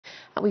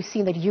We've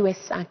seen that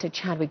U.S. actor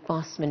Chadwick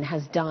Boseman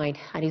has died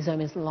at his home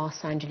in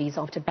Los Angeles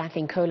after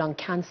battling colon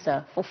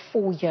cancer for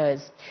 4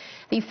 years.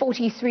 The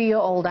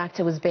 43-year-old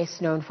actor was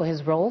best known for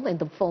his role in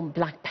the film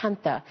Black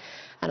Panther.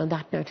 And on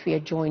that note, we are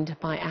joined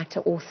by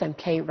actor, author and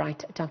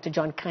playwright Dr.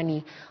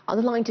 Kani on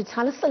the line to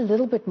tell us a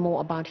little bit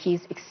more about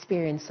his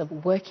experience of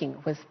working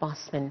with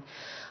Boseman.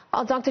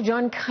 Dr.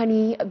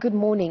 Kani, good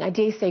morning. I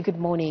dare say good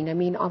morning. I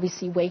mean,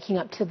 obviously waking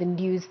up to the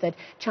news that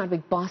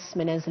Chadwick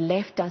Boseman has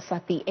left us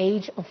at the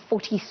age of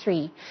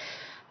 43.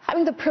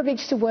 Having the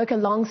privilege to work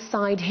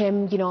alongside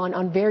him,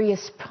 on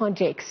various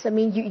projects. I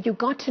mean, you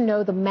got to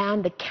know the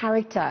man, the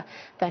character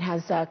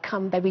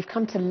that we've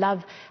come to love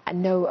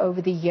and know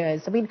over the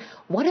years. I mean,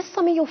 what are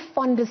some of your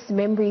fondest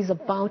memories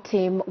about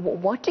him?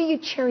 What do you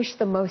cherish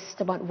the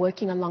most about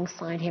working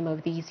alongside him over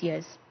these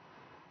years?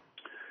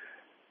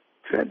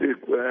 Chadwick,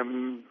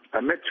 I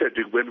met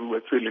Chadwick when we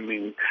were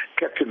filming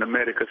Captain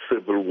America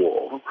Civil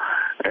War,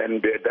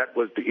 and that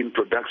was the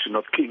introduction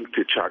of King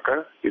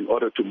T'Chaka in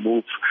order to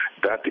move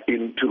that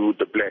into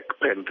the Black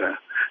Panther.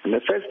 And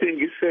the first thing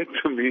he said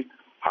to me,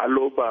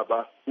 "Hello,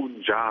 Baba,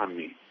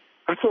 unjami."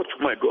 I thought,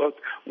 oh my God,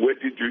 where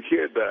did you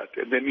hear that?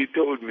 And then he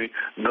told me,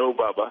 "No,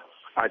 Baba,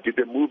 I did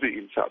a movie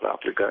in South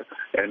Africa,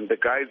 and the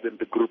guys in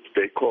the group,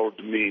 they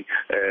called me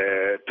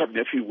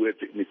Tamefi with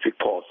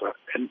Nitsikosa."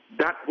 And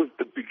that was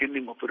the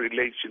beginning of a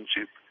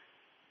relationship.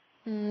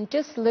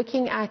 Just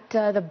looking at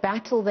the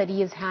battle that he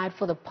has had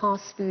for the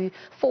past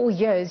 4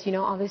 years,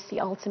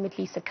 obviously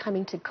ultimately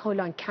succumbing to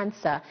colon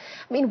cancer.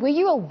 I mean, were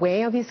you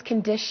aware of his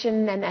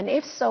condition? And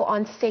if so,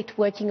 on set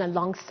working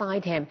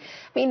alongside him?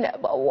 I mean,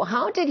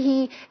 how did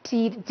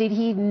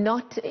he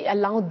not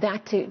allow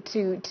that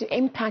to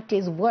impact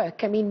his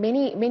work? I mean,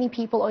 many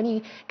people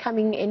only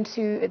coming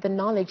into the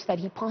knowledge that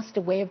he passed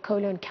away of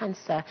colon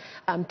cancer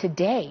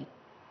today.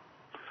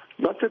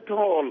 Not at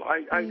all.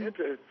 I had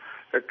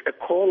a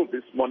call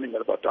this morning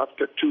about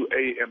after 2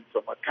 a.m.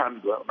 from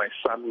Atandwa, my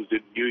son who's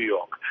in New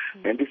York,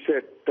 and he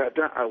said,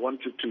 "Dada, I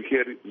wanted to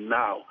hear it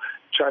now.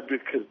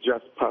 Chadwick has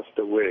just passed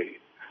away."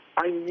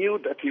 I knew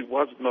that he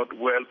was not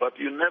well, but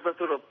you never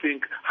sort of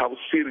think how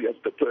serious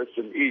the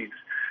person is.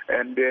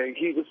 And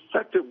he was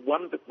such a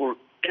wonderful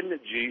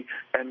energy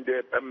and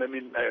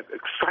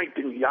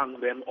exciting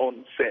young man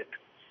on set.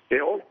 They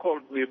all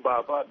called me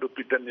Baba,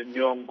 Lupita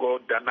Nyong'o,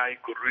 Danai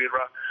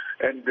Gurira,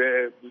 and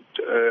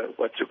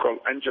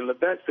Angela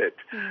Bassett.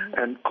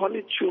 And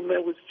Kani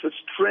was the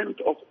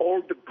strength of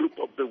all the group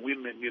of the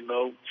women,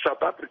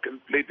 South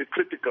Africans played a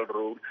critical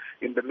role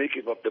in the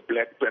making of the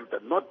Black Panther,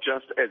 not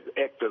just as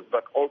actors,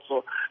 but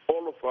also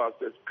all of us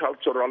as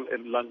cultural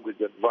and language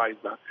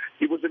advisor.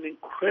 It was an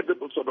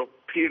incredible sort of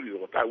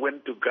period. I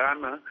went to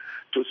Ghana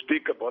to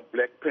speak about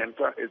Black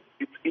Panther,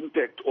 its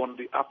impact on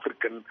the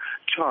African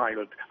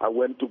child. I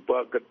went to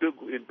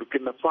Bagadugu in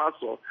Burkina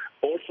Faso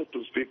also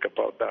to speak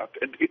about that.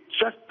 And it's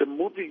just the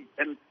movie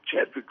and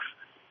Chadwick's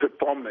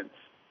performance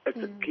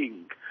as a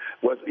king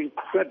was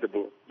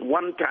incredible.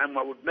 One time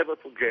I would never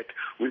forget,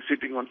 we're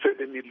sitting on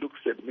set and he looks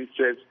at me and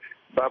says,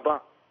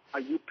 "Baba, are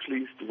you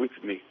pleased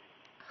with me?"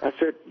 I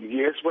said,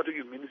 "Yes, what do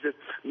you mean?" He said,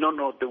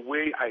 No, the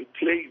way I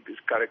play this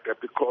character,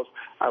 because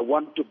I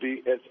want to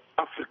be as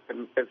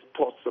African as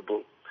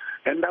possible."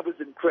 And that was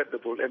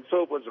incredible. And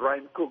so was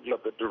Ryan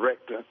Coogler, the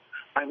director.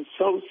 I'm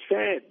so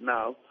sad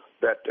now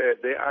that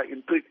they are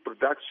in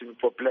pre-production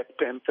for Black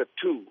Panther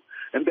 2.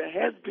 And there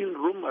has been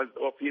rumors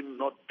of him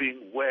not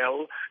being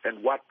well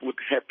and what would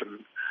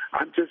happen.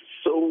 I'm just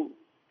so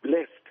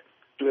blessed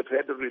to have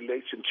had a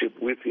relationship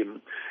with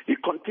him. He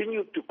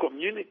continued to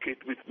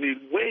communicate with me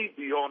way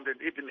beyond,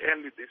 and even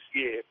early this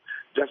year,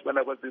 just when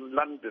I was in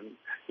London.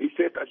 He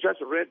said, "I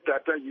just read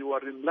that you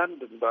are in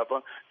London,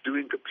 Baba,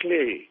 doing a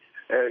play.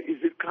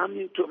 Is it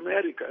coming to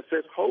America?" I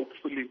said,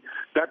 "Hopefully."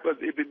 That was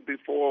even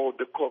before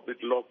the COVID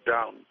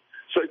lockdown.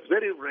 So it's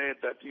very rare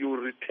that you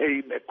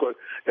retain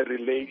a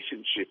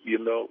relationship,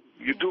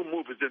 You do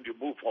movies and you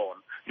move on.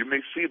 You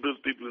may see those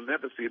people, you'll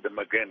never see them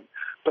again.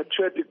 But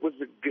Chadwick was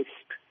a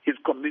gift. His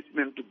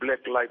commitment to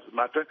Black Lives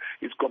Matter,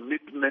 his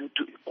commitment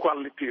to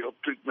equality of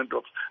treatment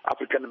of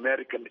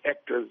African-American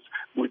actors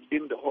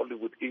within the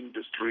Hollywood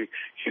industry,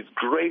 his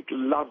great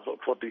love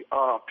for the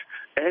art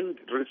and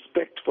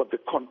respect for the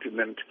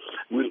continent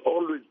will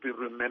always be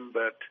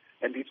remembered,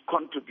 and his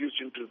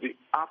contribution to the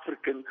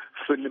African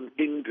film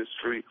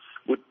industry,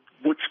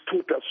 which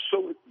put us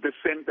so at the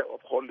center of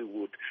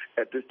Hollywood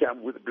at this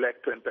time with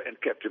Black Panther and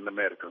Captain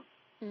America.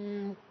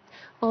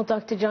 Well,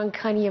 Dr.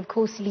 Kani, of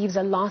course, leaves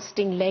a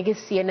lasting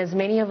legacy, and as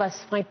many of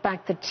us fight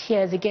back the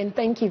tears, again,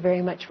 thank you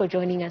very much for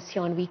joining us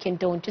here on Weekend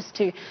Dawn, just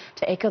to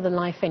echo the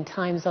life and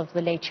times of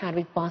the late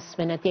Chadwick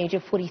Boseman at the age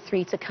of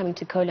 43, succumbing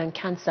to colon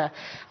cancer,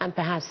 and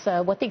perhaps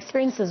what the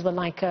experiences were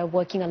like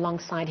working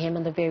alongside him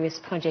on the various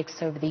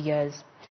projects over the years.